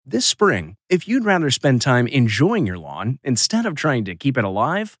This spring, if you'd rather spend time enjoying your lawn instead of trying to keep it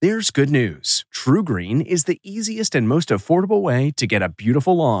alive, there's good news. TruGreen is the easiest and most affordable way to get a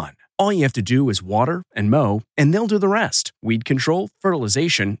beautiful lawn. All you have to do is water and mow, and they'll do the rest. Weed control,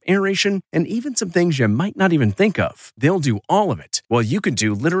 fertilization, aeration, and even some things you might not even think of. They'll do all of it, while you can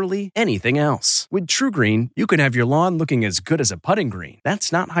do literally anything else. With TruGreen, you can have your lawn looking as good as a putting green.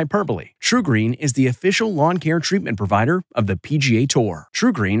 That's not hyperbole. TruGreen is the official lawn care treatment provider of the PGA Tour.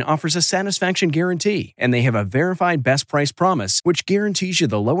 TruGreen offers a satisfaction guarantee, and they have a verified best price promise, which guarantees you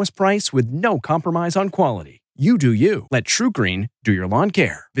the lowest price with no compromise on quality. You do you. Let TruGreen do your lawn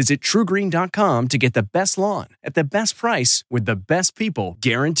care. Visit TruGreen.com to get the best lawn at the best price with the best people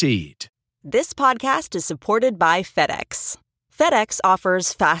guaranteed. This podcast is supported by FedEx. FedEx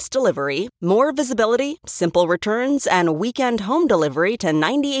offers fast delivery, more visibility, simple returns, and weekend home delivery to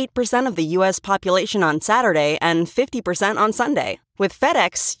 98% of the U.S. population on Saturday and 50% on Sunday. With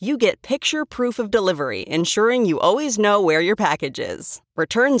FedEx, you get picture proof of delivery, ensuring you always know where your package is.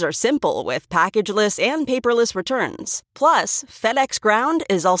 Returns are simple with packageless and paperless returns. Plus, FedEx Ground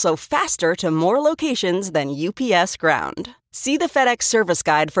is also faster to more locations than UPS Ground. See the FedEx service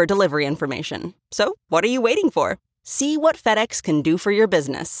guide for delivery information. So, what are you waiting for? See what FedEx can do for your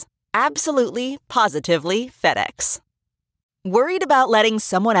business. Absolutely, positively FedEx. Worried about letting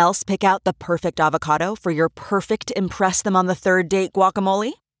someone else pick out the perfect avocado for your perfect impress-them-on-the-third-date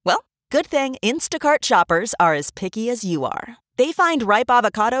guacamole? Well, good thing Instacart shoppers are as picky as you are. They find ripe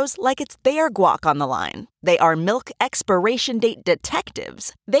avocados like it's their guac on the line. They are milk expiration date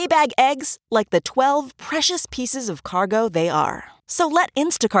detectives. They bag eggs like the 12 precious pieces of cargo they are. So let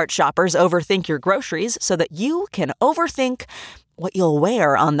Instacart shoppers overthink your groceries so that you can overthink what you'll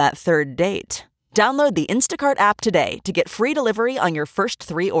wear on that third date. Download the Instacart app today to get free delivery on your first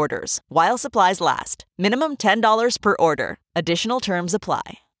 3 orders, while supplies last. Minimum $10 per order. Additional terms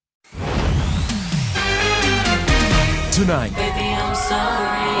apply. Tonight, Baby, I'm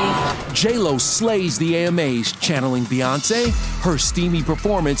sorry. J-Lo slays the AMAs, channeling Beyoncé, her steamy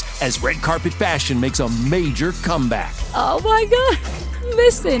performance as red carpet fashion makes a major comeback. Oh my God,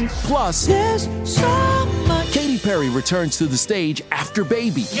 listen. Plus, There's so much. Katy Perry returns to the stage after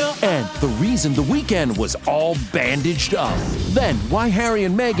Baby, and the reason The Weeknd was all bandaged up. Then, why Harry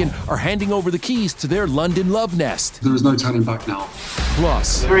and Meghan are handing over the keys to their London love nest. There is no turning back now.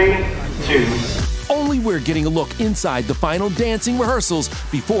 Plus, 3, 2. only we're getting a look inside the final dancing rehearsals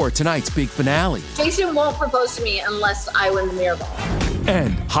before tonight's big finale. Jason won't propose to me unless I win the mirror ball.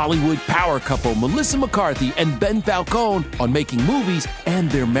 And Hollywood power couple Melissa McCarthy and Ben Falcone on making movies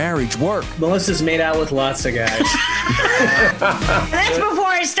and their marriage work. Melissa's made out with lots of guys. That's before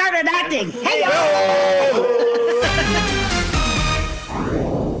I started acting. Hey,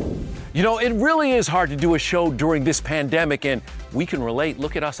 You know, it really is hard to do a show during this pandemic, and we can relate.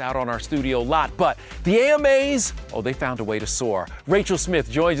 Look at us out on our studio lot. But the AMAs, they found a way to soar. Rachel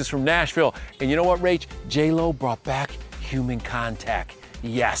Smith joins us from Nashville. And you know what, Rach? J-Lo brought back human contact.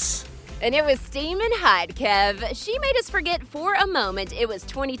 Yes. And it was steaming hot, Kev. She made us forget for a moment it was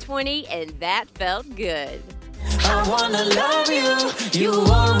 2020, and that felt good. I wanna love you, you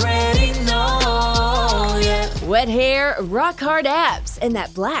already know, yeah. Wet hair, rock-hard abs, and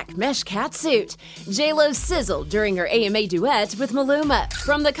that black mesh catsuit. J-Lo sizzled during her AMA duet with Maluma.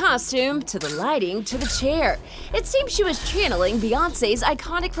 From the costume, to the lighting, to the chair. It seems she was channeling Beyoncé's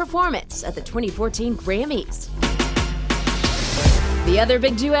iconic performance at the 2014 Grammys. The other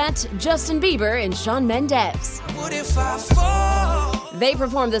big duet, Justin Bieber and Shawn Mendes. What if I fall? They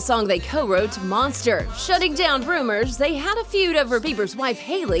performed the song they co-wrote, Monster, shutting down rumors they had a feud over Bieber's wife,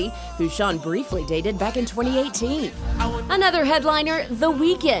 Hailey, who Shawn briefly dated back in 2018. Another headliner, The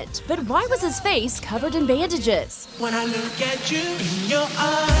Weeknd. But why was his face covered in bandages? When I look at you in your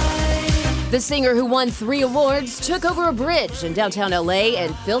eyes. The singer who won 3 awards took over a bridge in downtown LA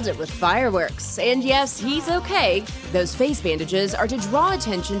and filled it with fireworks. And yes, he's okay. Those face bandages are to draw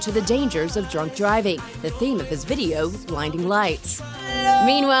attention to the dangers of drunk driving, the theme of his video, Blinding Lights.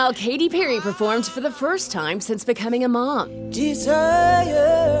 Meanwhile, Katy Perry performed for the first time since becoming a mom.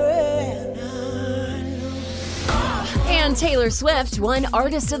 And Taylor Swift won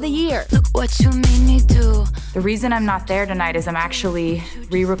Artist of the Year. Look what you made me do. The reason I'm not there tonight is I'm actually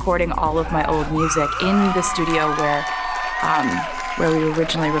re-recording all of my old music in the studio where we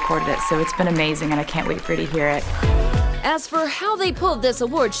originally recorded it. So it's been amazing, and I can't wait for you to hear it. As for how they pulled this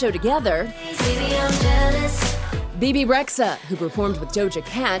award show together, Bebe Rexha, who performed with Doja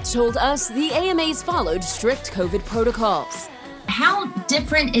Cat, told us the AMAs followed strict COVID protocols. How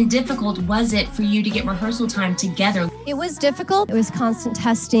different and difficult was it for you to get rehearsal time together? It was difficult. It was constant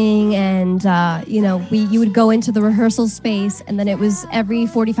testing, and you would go into the rehearsal space, and then it was every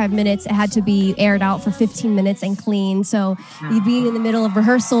 45 minutes it had to be aired out for 15 minutes and clean. So you'd be in the middle of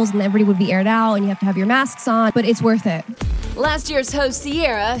rehearsals, and everybody would be aired out, and you have to have your masks on, but it's worth it. Last year's host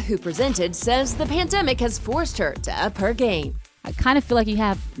Sierra, who presented, says the pandemic has forced her to up her game. I kind of feel like you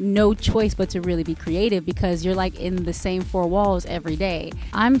have no choice but to really be creative because you're like in the same four walls every day.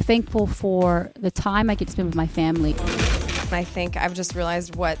 I'm thankful for the time I get to spend with my family. I think I've just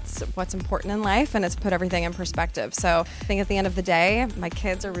realized what's important in life, and it's put everything in perspective. So I think at the end of the day, my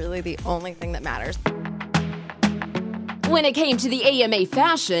kids are really the only thing that matters. When it came to the AMA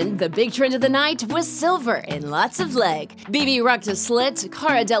fashion, the big trend of the night was silver and lots of leg. BB rocked a slit,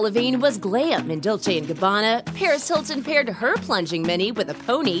 Cara Delevingne was glam in Dolce & Gabbana, Paris Hilton paired her plunging mini with a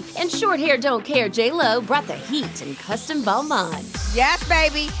pony, and short hair don't care J-Lo brought the heat in custom Balmain. Yes,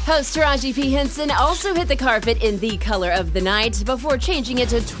 baby! Host Taraji P. Henson also hit the carpet in the color of the night before changing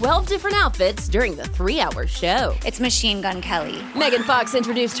into 12 different outfits during the 3-hour show. It's Machine Gun Kelly. Megan Fox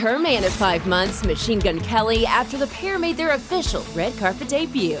introduced her man of 5 months, Machine Gun Kelly, after the pair made their official red carpet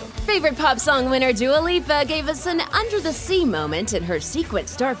debut. Favorite pop song winner Dua Lipa gave us an under-the-sea moment in her sequin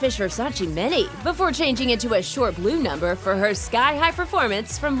Starfish Versace mini before changing into a short blue number for her sky-high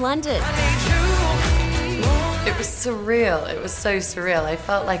performance from London. It was surreal. It was so surreal. I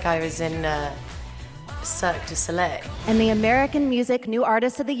felt like I was in Cirque du Soleil. And the American Music New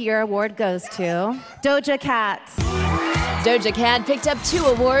Artist of the Year award goes to Doja Cat. Doja Cat picked up 2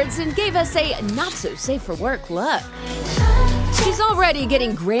 awards and gave us a not-so-safe-for-work look. She's already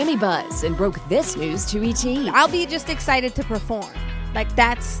getting Grammy buzz and broke this news to ET. I'll be just excited to perform. Like,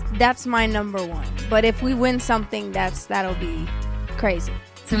 that's my number one. But if we win something, that'll be crazy.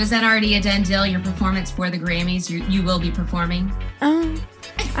 So is that already a done deal, your performance for the Grammys? You will be performing?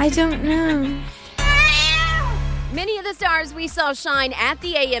 I don't know. Many of the stars we saw shine at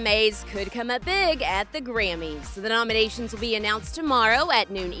the AMAs could come up big at the Grammys. The nominations will be announced tomorrow at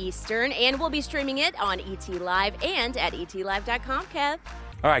noon Eastern, and we'll be streaming it on ET Live and at etlive.com, Kev.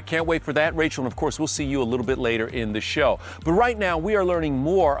 All right, can't wait for that, Rachel, and of course, we'll see you a little bit later in the show. But right now, we are learning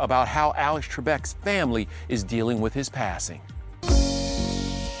more about how Alex Trebek's family is dealing with his passing.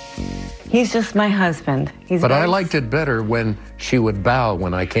 He's just my husband. But I liked it better when she would bow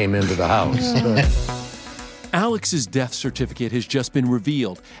when I came into the house. Alex's death certificate has just been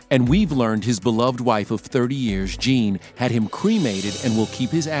revealed, and we've learned his beloved wife of 30 years, Jean, had him cremated and will keep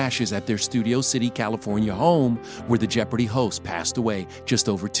his ashes at their Studio City, California home, where the Jeopardy host passed away just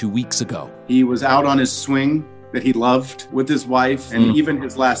over 2 weeks ago. He was out on his swing that he loved with his wife, and even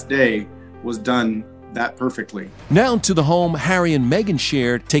his last day was done that perfectly. Now to the home Harry and Meghan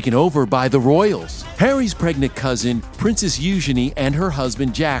shared, taken over by the royals. Harry's pregnant cousin, Princess Eugenie, and her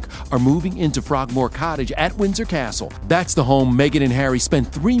husband, Jack, are moving into Frogmore Cottage at Windsor Castle. That's the home Meghan and Harry spent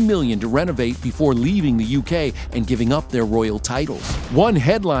 $3 million to renovate before leaving the UK and giving up their royal titles. One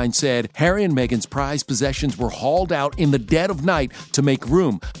headline said Harry and Meghan's prized possessions were hauled out in the dead of night to make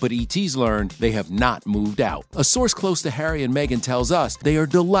room, but ET's learned they have not moved out. A source close to Harry and Meghan tells us they are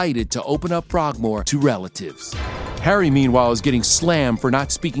delighted to open up Frogmore to relatives. Harry, meanwhile, is getting slammed for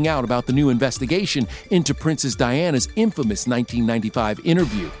not speaking out about the new investigation into Princess Diana's infamous 1995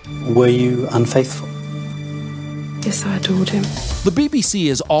 interview. Were you unfaithful? Yes, I adored him. The BBC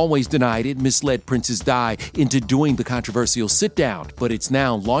has always denied it misled Princess Di into doing the controversial sit-down, but it's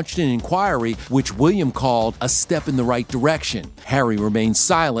now launched an inquiry which William called a step in the right direction. Harry remains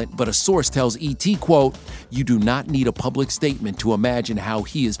silent, but a source tells ET, quote, "You do not need a public statement to imagine how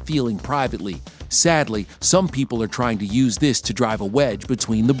he is feeling privately. Sadly, some people are trying to use this to drive a wedge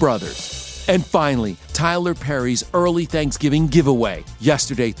between the brothers." And finally, Tyler Perry's early Thanksgiving giveaway.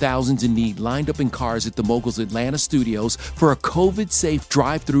 Yesterday, thousands in need lined up in cars at the Mogul's Atlanta studios for a COVID-safe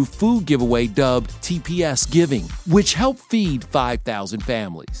drive-through food giveaway dubbed TPS Giving, which helped feed 5,000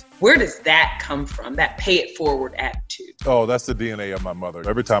 families. Where does that come from, that pay-it-forward attitude? Oh, that's the DNA of my mother.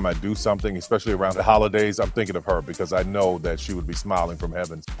 Every time I do something, especially around the holidays, I'm thinking of her because I know that she would be smiling from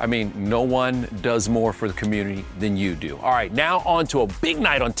heaven. I mean, no one does more for the community than you do. All right, now on to a big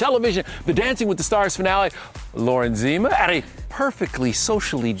night on television, the Dancing with the Stars finale. Lauren Zima at a perfectly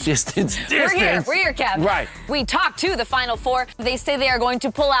socially distanced distance. We're here, Kev. Right. We talked to the Final Four. They say they are going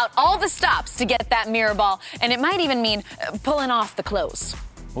to pull out all the stops to get that mirror ball, and it might even mean pulling off the clothes.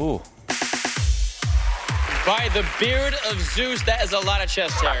 Ooh. By the beard of Zeus, that is a lot of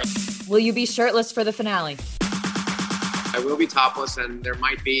chest hair. Will you be shirtless for the finale? I will be topless, and there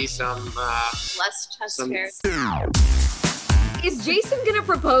might be some less chest hair. Is Jason gonna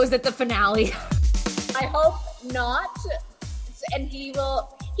propose at the finale? I hope not. and he knows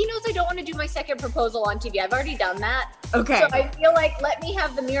I don't want to do my second proposal on TV. I've already done that. Okay. So I feel like let me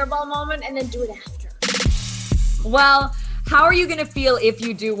have the mirror ball moment and then do it after. Well, how are you going to feel if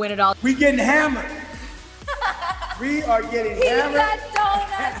you do win it all? We getting hammered. We are getting hammered.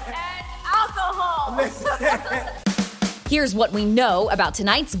 Donuts and alcohol. Here's what we know about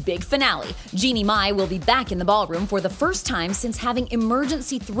tonight's big finale. Jeannie Mai will be back in the ballroom for the first time since having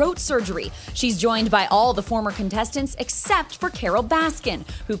emergency throat surgery. She's joined by all the former contestants except for Carole Baskin,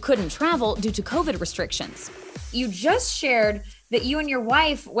 who couldn't travel due to COVID restrictions. You just shared that you and your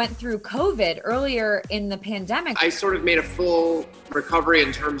wife went through COVID earlier in the pandemic. I sort of made a full recovery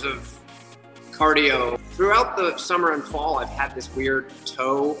in terms of cardio. Throughout the summer and fall, I've had this weird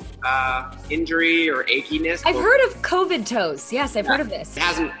toe injury or achiness. I've heard of COVID toes. Yes, I've heard of this. It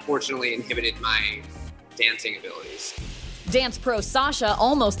hasn't, fortunately, inhibited my dancing abilities. Dance pro Sasha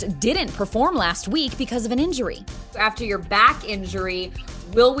almost didn't perform last week because of an injury. After your back injury,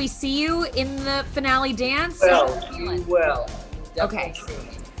 will we see you in the finale dance? Well, you will. Okay.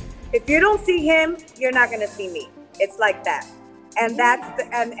 If you don't see him, you're not going to see me. It's like that. And that's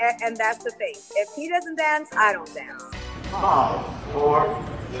the thing. If he doesn't dance, I don't dance. 5, 4,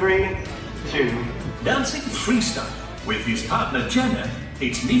 3, 2. Dancing freestyle with his partner Jenna.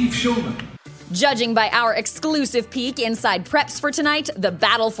 It's Neve Schulman. Judging by our exclusive peek inside preps for tonight, the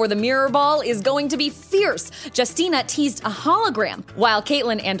battle for the mirror ball is going to be fierce. Justina teased a hologram, while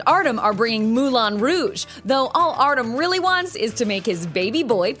Caitlin and Artem are bringing Moulin Rouge, though all Artem really wants is to make his baby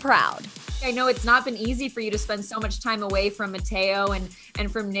boy proud. I know it's not been easy for you to spend so much time away from Mateo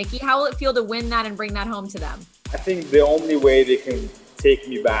and from Nikki. How will it feel to win that and bring that home to them? I think the only way they can take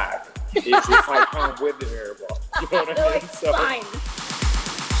me back is if I come with the mirror ball. You know what I mean? So, fine.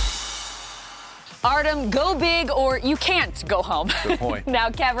 Artem, go big or you can't go home. Good point. Now,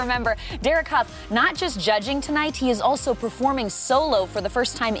 Kev, remember, Derek Hough, not just judging tonight, he is also performing solo for the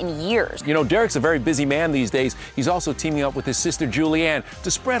first time in years. You know, Derek's a very busy man these days. He's also teaming up with his sister Julianne to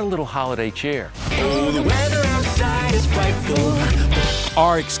spread a little holiday cheer. Oh, the weather outside is frightful.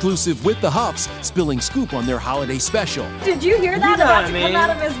 Our exclusive with the Huffs, spilling scoop on their holiday special. Did you hear that about to come out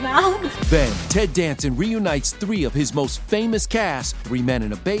of his mouth? Then, Ted Danson reunites 3 of his most famous casts, 3 Men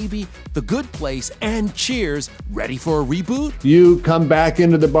and a Baby, The Good Place, and Cheers. Ready for a reboot? You come back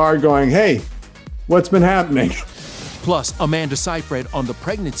into the bar going, hey, what's been happening? Plus, Amanda Seyfried on the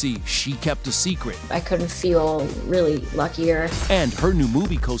pregnancy she kept a secret. I couldn't feel really luckier. And her new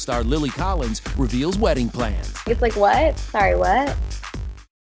movie co-star Lily Collins reveals wedding plans. It's like, what? Sorry, what?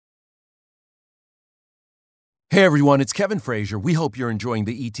 Hey everyone, it's Kevin Frazier. We hope you're enjoying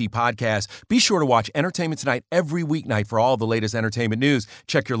the ET podcast. Be sure to watch Entertainment Tonight every weeknight for all the latest entertainment news.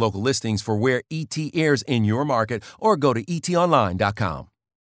 Check your local listings for where ET airs in your market or go to etonline.com.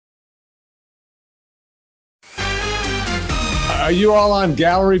 Are you all on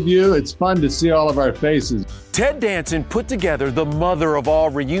gallery view? It's fun to see all of our faces. Ted Danson put together the mother of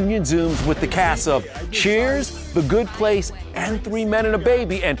all reunion Zooms with the cast of Cheers, The Good Place, and 3 Men and a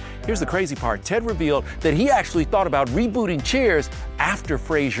Baby. And here's the crazy part. Ted revealed that he actually thought about rebooting Cheers after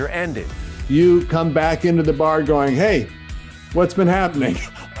Frasier ended. You come back into the bar going, hey, what's been happening?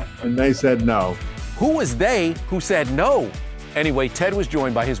 And they said no. Who was they who said no? Anyway, Ted was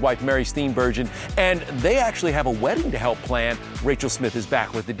joined by his wife, Mary Steenburgen, and they actually have a wedding to help plan. Rachel Smith is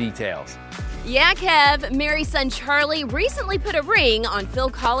back with the details. Yeah, Kev, Mary's son Charlie recently put a ring on Phil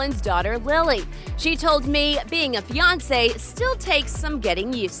Collins' daughter Lily. She told me being a fiance still takes some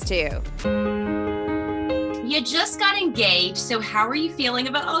getting used to. You just got engaged, so how are you feeling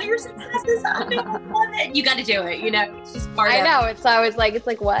about all your successes? I love it. You got to do it, you know, it's just part of it. I know, it's always like, it's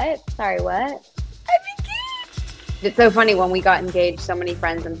like, what? Sorry, what? It's so funny when we got engaged, so many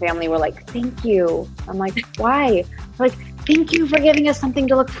friends and family were like, thank you. I'm like, why? Like, thank you for giving us something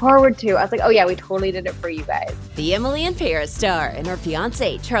to look forward to. I was like, oh yeah, we totally did it for you guys. The Emily in Paris star and her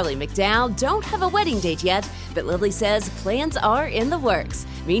fiance, Charlie McDowell, don't have a wedding date yet, but Lily says plans are in the works.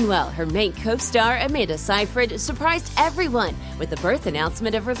 Meanwhile, her main co-star, Amanda Seyfried, surprised everyone with the birth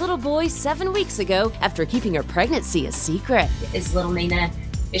announcement of her little boy 7 weeks ago after keeping her pregnancy a secret. Is little Nina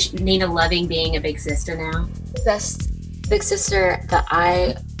loving being a big sister now? The best big sister that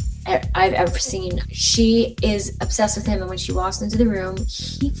I've ever seen. She is obsessed with him, and when she walks into the room,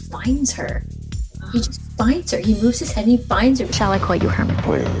 he finds her. He just finds her. He moves his head and he finds her. Shall I call you Herman?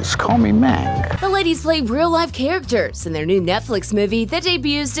 Please, call me Meg. The ladies play real-life characters in their new Netflix movie that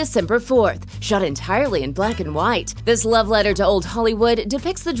debuts December 4th, shot entirely in black and white. This love letter to old Hollywood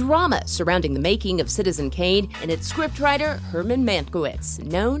depicts the drama surrounding the making of Citizen Kane and its scriptwriter Herman Mankiewicz,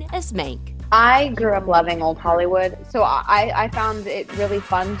 known as Mank. I grew up loving old Hollywood, so I found it really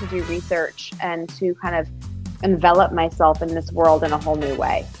fun to do research and to kind of envelop myself in this world in a whole new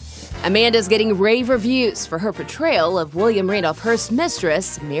way. Amanda's getting rave reviews for her portrayal of William Randolph Hearst's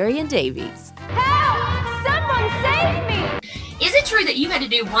mistress, Marion Davies. Help! Someone save me! Is it true that you had to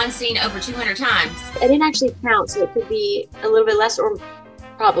do one scene over 200 times? I didn't actually count, so it could be a little bit less or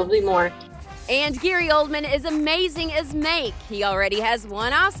probably more. And Gary Oldman is amazing as Mank. He already has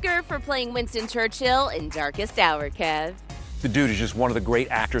 1 Oscar for playing Winston Churchill in Darkest Hour, Kev. The dude is just one of the great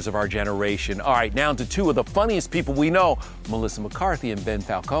actors of our generation. All right, now to 2 of the funniest people we know, Melissa McCarthy and Ben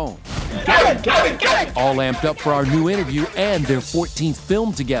Falcone. Get it! All amped up for our new interview and their 14th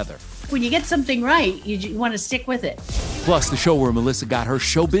film together. When you get something right, you want to stick with it. Plus the show where Melissa got her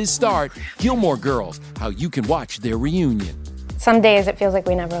showbiz start, Gilmore Girls, how you can watch their reunion. Some days it feels like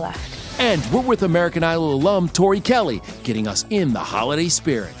we never left. And we're with American Idol alum Tori Kelly, getting us in the holiday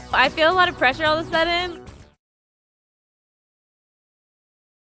spirit. I feel a lot of pressure all of a sudden.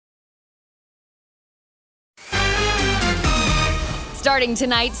 Starting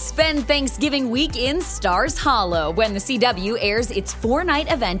tonight, spend Thanksgiving week in Stars Hollow when the CW airs its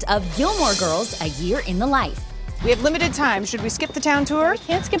 4-night event of Gilmore Girls, A Year in the Life. We have limited time. Should we skip the town tour? We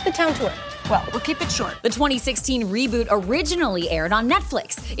can't skip the town tour. Well, we'll keep it short. The 2016 reboot originally aired on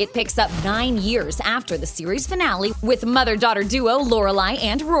Netflix. It picks up 9 years after the series finale with mother-daughter duo Lorelai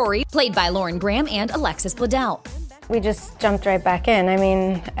and Rory, played by Lauren Graham and Alexis Bledel. We just jumped right back in. I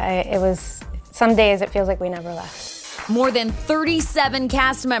mean, it was, some days it feels like we never left. More than 37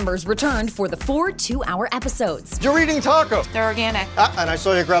 cast members returned for the 4 2-hour episodes. You're eating tacos. They're organic. And I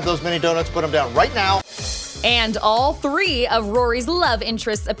saw you grab those mini donuts, put them down right now. And all 3 of Rory's love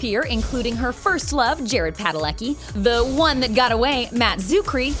interests appear, including her first love, Jared Padalecki, the one that got away, Matt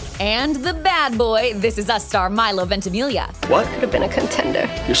Zucri, and the bad boy, This Is Us star Milo Ventimiglia. What? Could have been a contender.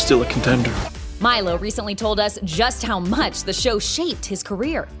 You're still a contender. Milo recently told us just how much the show shaped his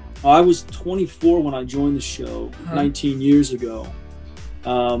career. I was 24 when I joined the show 19 years ago.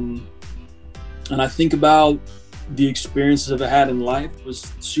 And I think about the experiences I've had in life. It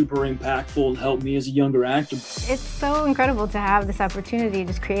was super impactful and helped me as a younger actor. It's so incredible to have this opportunity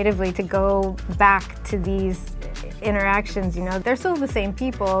just creatively to go back to these interactions. You know, they're still the same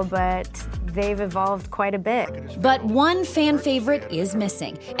people, but they've evolved quite a bit. But one fan favorite is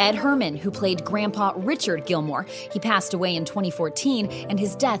missing. Ed Herman, who played Grandpa Richard Gilmore. He passed away in 2014, and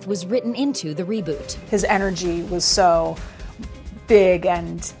his death was written into the reboot. His energy was so big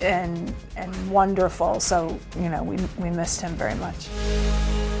and wonderful. So, you know, we missed him very much.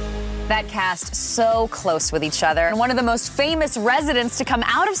 That cast so close with each other. And one of the most famous residents to come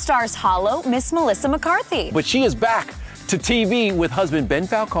out of Stars Hollow, Miss Melissa McCarthy. But she is back to TV with husband Ben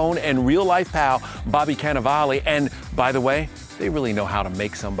Falcone and real-life pal Bobby Cannavale. And by the way, they really know how to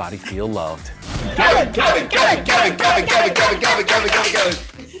make somebody feel loved. Get it!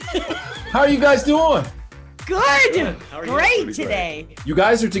 How are you guys doing? Good. Great today. You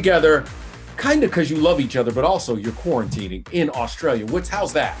guys are together kind of because you love each other, but also you're quarantining in Australia.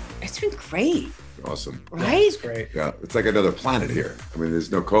 How's that? It's been great. Awesome. Right? It's great. Yeah, it's like another planet here. I mean,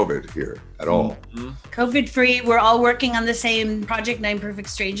 there's no COVID here at all. COVID-free. We're all working on the same project, 9 Perfect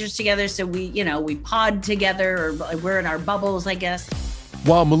Strangers together. So we pod together, or we're in our bubbles, I guess.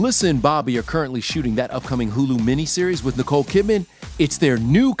 While Melissa and Bobby are currently shooting that upcoming Hulu miniseries with Nicole Kidman, it's their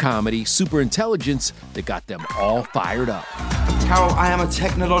new comedy, Superintelligence, that got them all fired up. Carol, I am a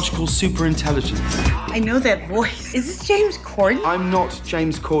technological superintelligence. I know that voice. Is this James Corden? I'm not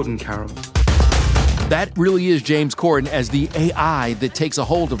James Corden, Carol. That really is James Corden as the AI that takes a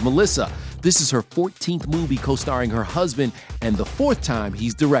hold of Melissa. This is her 14th movie co-starring her husband and the 4th time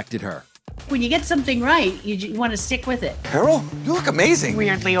he's directed her. When you get something right, you want to stick with it. Carol, you look amazing.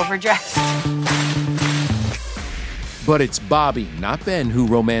 Weirdly overdressed. But it's Bobby, not Ben, who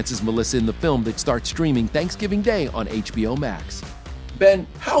romances Melissa in the film that starts streaming Thanksgiving Day on HBO Max. Ben,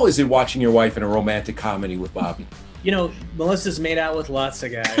 how is it watching your wife in a romantic comedy with Bobby? You know, Melissa's made out with lots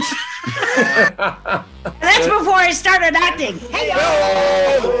of guys. That's before I started acting. Hey,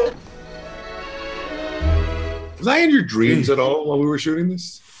 Was I in your dreams at all while we were shooting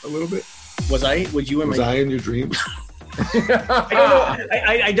this? A little bit? Was I? Was I in your dreams?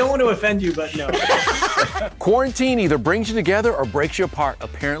 I don't want to offend you, but no. Quarantine either brings you together or breaks you apart.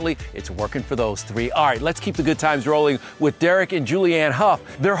 Apparently, it's working for those 3. All right, let's keep the good times rolling with Derek and Julianne Hough.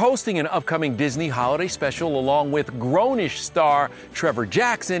 They're hosting an upcoming Disney holiday special along with Grownish star Trevor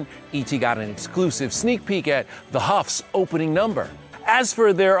Jackson. E.T. got an exclusive sneak peek at the Houghs' opening number. As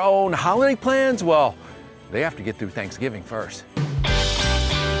for their own holiday plans, well, they have to get through Thanksgiving first.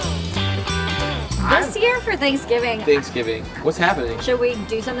 This year for Thanksgiving. What's happening? Should we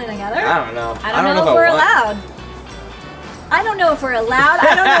do something together? I don't know. I don't know if we're allowed. I don't know if we're allowed.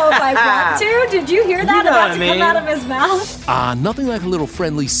 I don't know if I want to. Did you hear that about to come out of his mouth? Nothing like a little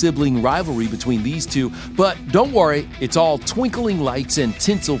friendly sibling rivalry between these two. But don't worry, it's all twinkling lights and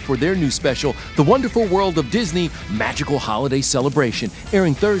tinsel for their new special, The Wonderful World of Disney Magical Holiday Celebration,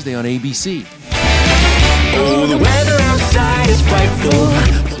 airing Thursday on ABC. Oh, the weather outside is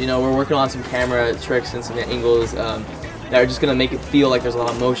frightful. You know, we're working on some camera tricks and some angles that are just gonna make it feel like there's a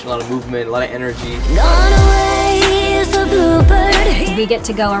lot of motion, a lot of movement, a lot of energy. We get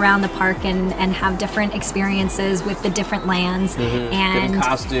to go around the park and have different experiences with the different lands and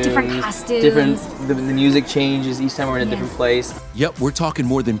different costumes. The music changes each time we're in a different place. Yep, we're talking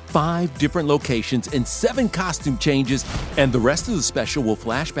more than 5 different locations and 7 costume changes, and the rest of the special will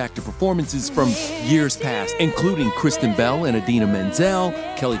flash back to performances from years past, including Kristen Bell and Idina Menzel,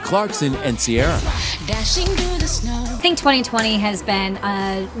 Kelly Clarkson, and Sierra. I think 2020 has been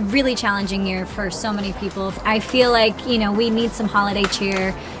a really challenging year for so many people. I feel like, we need some holiday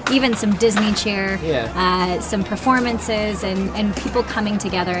cheer, even some Disney cheer, some performances, and people coming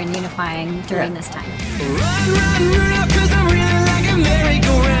together and unifying during this time.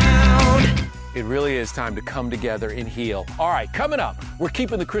 It really is time to come together and heal. All right, coming up, we're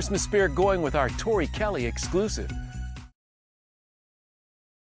keeping the Christmas spirit going with our Tori Kelly exclusive.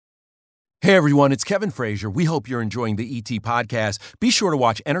 Hey everyone, it's Kevin Frazier. We hope you're enjoying the ET podcast. Be sure to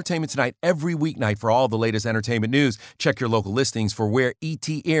watch Entertainment Tonight every weeknight for all the latest entertainment news. Check your local listings for where ET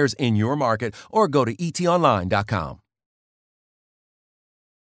airs in your market or go to etonline.com.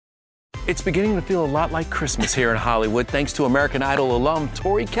 It's beginning to feel a lot like Christmas here in Hollywood thanks to American Idol alum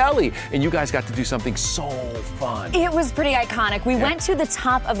Tori Kelly. And you guys got to do something so fun. It was pretty iconic. We went to the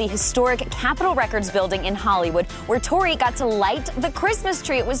top of the historic Capitol Records building in Hollywood where Tori got to light the Christmas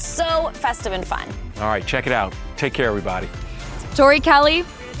tree. It was so festive and fun. All right, check it out. Take care, everybody. Tori Kelly,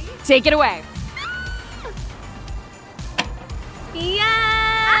 take it away.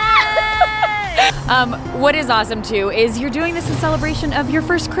 What is awesome too is you're doing this in celebration of your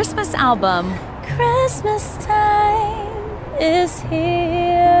first Christmas album. Christmas time is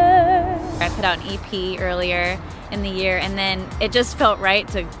here. I put out an EP earlier in the year, and then it just felt right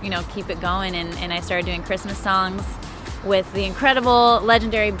to, keep it going, and I started doing Christmas songs with the incredible,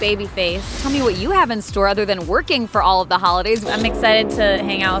 legendary Babyface. Tell me what you have in store other than working for all of the holidays. I'm excited to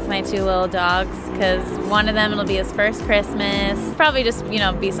hang out with my 2 little dogs because one of them, it'll be his first Christmas. Probably just,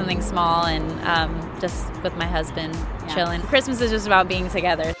 be something small and just with my husband chilling. Christmas is just about being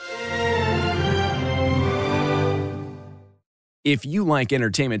together. If you like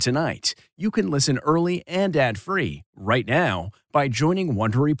Entertainment Tonight, you can listen early and ad-free right now by joining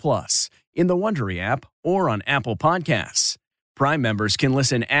Wondery Plus in the Wondery app or on Apple Podcasts. Prime members can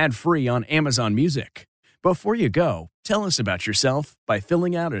listen ad-free on Amazon Music. Before you go, tell us about yourself by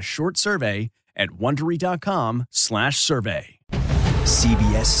filling out a short survey at Wondery.com/survey.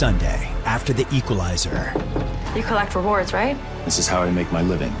 CBS Sunday, after The Equalizer. You collect rewards, right? This is how I make my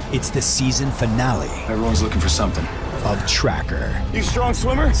living. It's the season finale. Everyone's looking for something. Of Tracker. You strong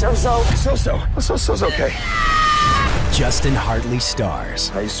swimmer? So-so. So-so's okay. Justin Hartley stars.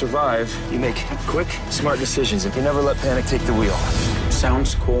 How you survive, you make quick, smart decisions, and you never let panic take the wheel.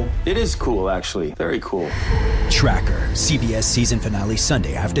 Sounds cool. It is cool, actually. Very cool. Tracker, CBS season finale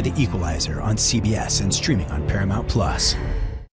Sunday after The Equalizer on CBS and streaming on Paramount Plus.